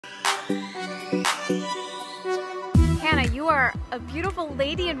you are a beautiful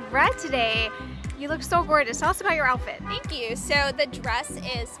lady in red today. You look so gorgeous. Tell us about your outfit. Thank you. So the dress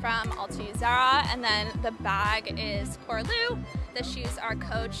is from Zara, and then the bag is Corlu. The shoes are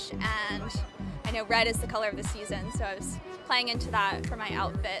Coach, and I know red is the color of the season, so I was playing into that for my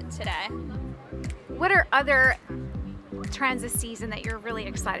outfit today. What are other trends this season that you're really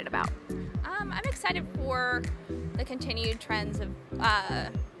excited about? I'm excited for the continued trends of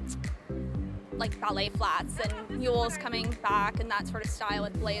like ballet flats and mules coming back and that sort of style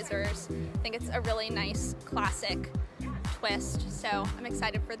with blazers. I think it's a really nice classic twist, so I'm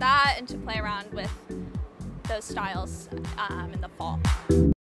excited for that and to play around with those styles in the fall.